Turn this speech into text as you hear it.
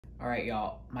All right,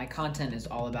 y'all, my content is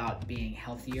all about being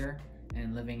healthier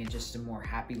and living just a more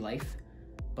happy life.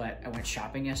 But I went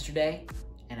shopping yesterday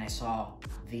and I saw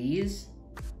these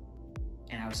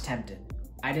and I was tempted.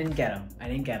 I didn't get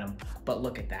them, but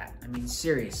look at that. I mean,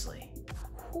 seriously.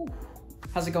 Whew.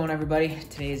 How's it going, everybody?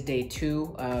 Today is day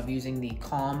 2 of using the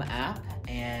Calm app,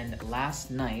 and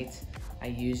last night I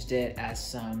used it as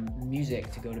some music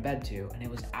to go to bed to, and it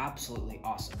was absolutely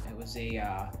awesome. It was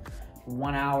a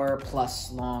 1 hour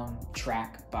plus long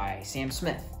track by Sam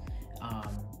Smith.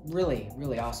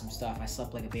 Really awesome stuff. I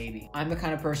slept like a baby. I'm the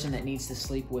kind of person that needs to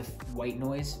sleep with white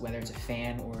noise, whether it's a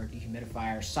fan or a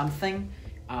dehumidifier or something.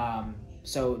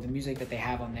 So the music that they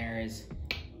have on there is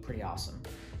pretty awesome.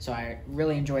 So I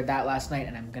really enjoyed that last night,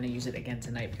 and I'm gonna use it again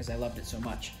tonight because I loved it so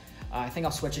much. I think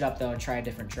I'll switch it up though and try a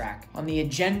different track. On the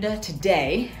agenda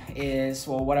today is,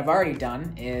 well, what I've already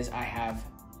done is I have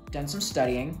done some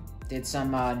studying, did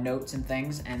some notes and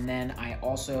things, and then I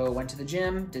also went to the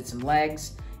gym, did some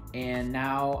legs, and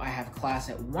now I have class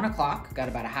at 1 o'clock, got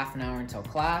about a half an hour until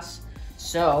class.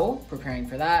 So preparing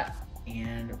for that,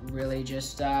 and really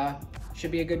just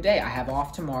should be a good day. I have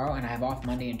off tomorrow and I have off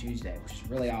Monday and Tuesday, which is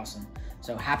really awesome.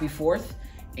 So happy 4th,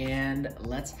 and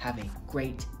let's have a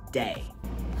great day.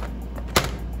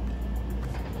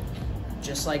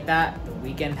 Just like that, the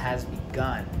weekend has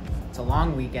begun. It's a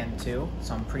long weekend too,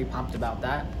 so I'm pretty pumped about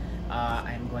that.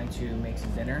 I'm going to make some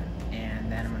dinner,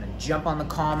 and then I'm gonna jump on the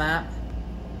Calm app,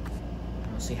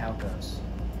 and we'll see how it goes.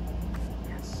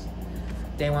 Yes.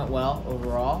 Day went well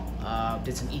overall.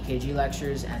 Did some EKG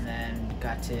lectures, and then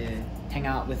got to hang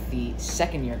out with the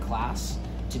second year class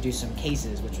to do some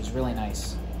cases, which was really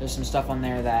nice. There's some stuff on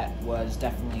there that was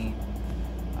definitely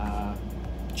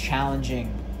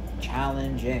challenging.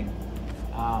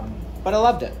 But I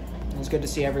loved it. It was good to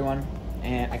see everyone,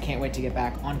 and I can't wait to get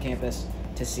back on campus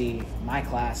to see my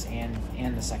class and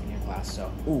the second year class.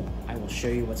 So, I will show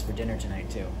you what's for dinner tonight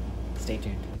too. Stay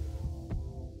tuned.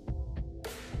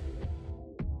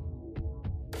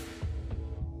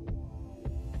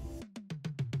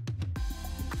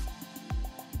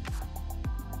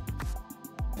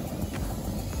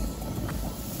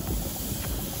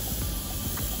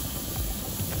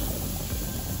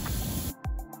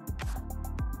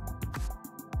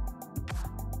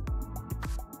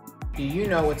 Do you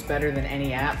know what's better than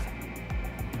any app?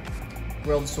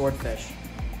 Grilled swordfish.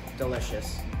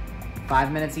 Delicious.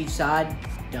 5 minutes each side,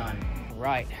 done.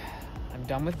 Right, I'm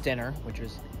done with dinner, which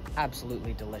was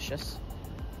absolutely delicious.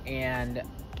 And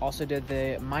also did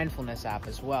the mindfulness app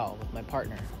as well with my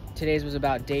partner. Today's was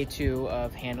about day 2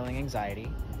 of handling anxiety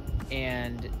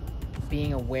and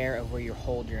being aware of where you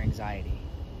hold your anxiety.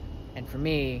 And for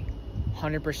me,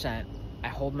 100%, I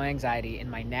hold my anxiety in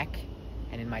my neck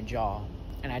and in my jaw.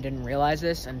 And I didn't realize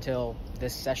this until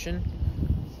this session.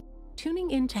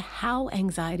 Tuning into how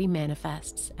anxiety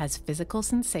manifests as physical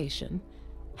sensation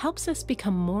helps us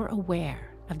become more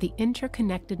aware of the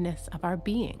interconnectedness of our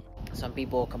being. Some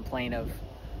people complain of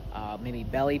maybe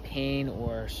belly pain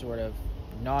or sort of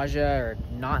nausea or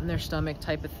knot in their stomach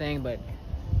type of thing, but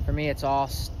for me it's all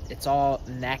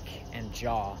neck and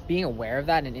jaw. Being aware of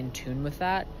that and in tune with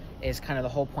that is kind of the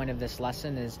whole point of this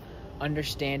lesson, is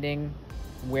understanding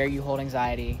where you hold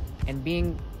anxiety and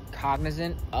being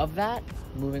cognizant of that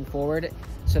moving forward,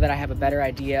 so that I have a better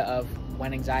idea of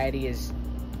when anxiety is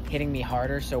hitting me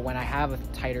harder. So when I have a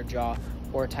tighter jaw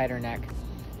or a tighter neck,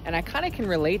 and I kind of can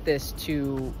relate this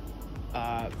to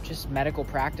just medical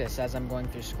practice as I'm going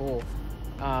through school.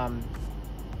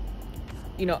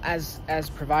 You know, as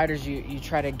providers, you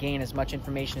try to gain as much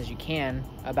information as you can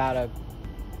about a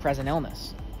present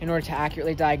illness in order to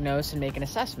accurately diagnose and make an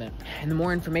assessment. And the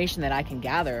more information that I can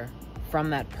gather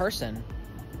from that person,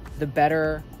 the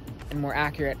better and more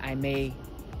accurate I may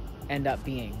end up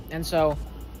being. And so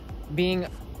being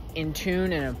in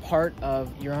tune and a part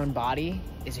of your own body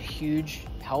is a huge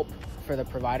help for the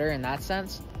provider in that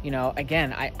sense. You know,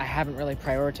 again, I haven't really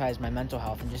prioritized my mental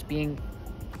health, and just being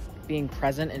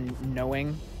present and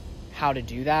knowing how to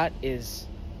do that is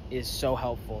so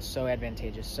helpful, so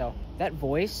advantageous. So that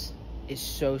voice is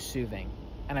so soothing,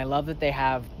 and I love that they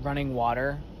have running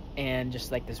water and just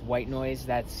like this white noise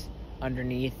that's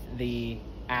underneath the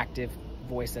active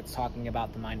voice that's talking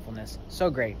about the mindfulness. So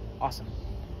great. Awesome.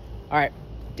 All right,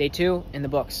 day 2 in the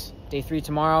books. Day 3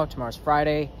 tomorrow. Tomorrow's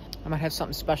Friday. I might have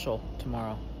something special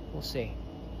tomorrow. We'll see.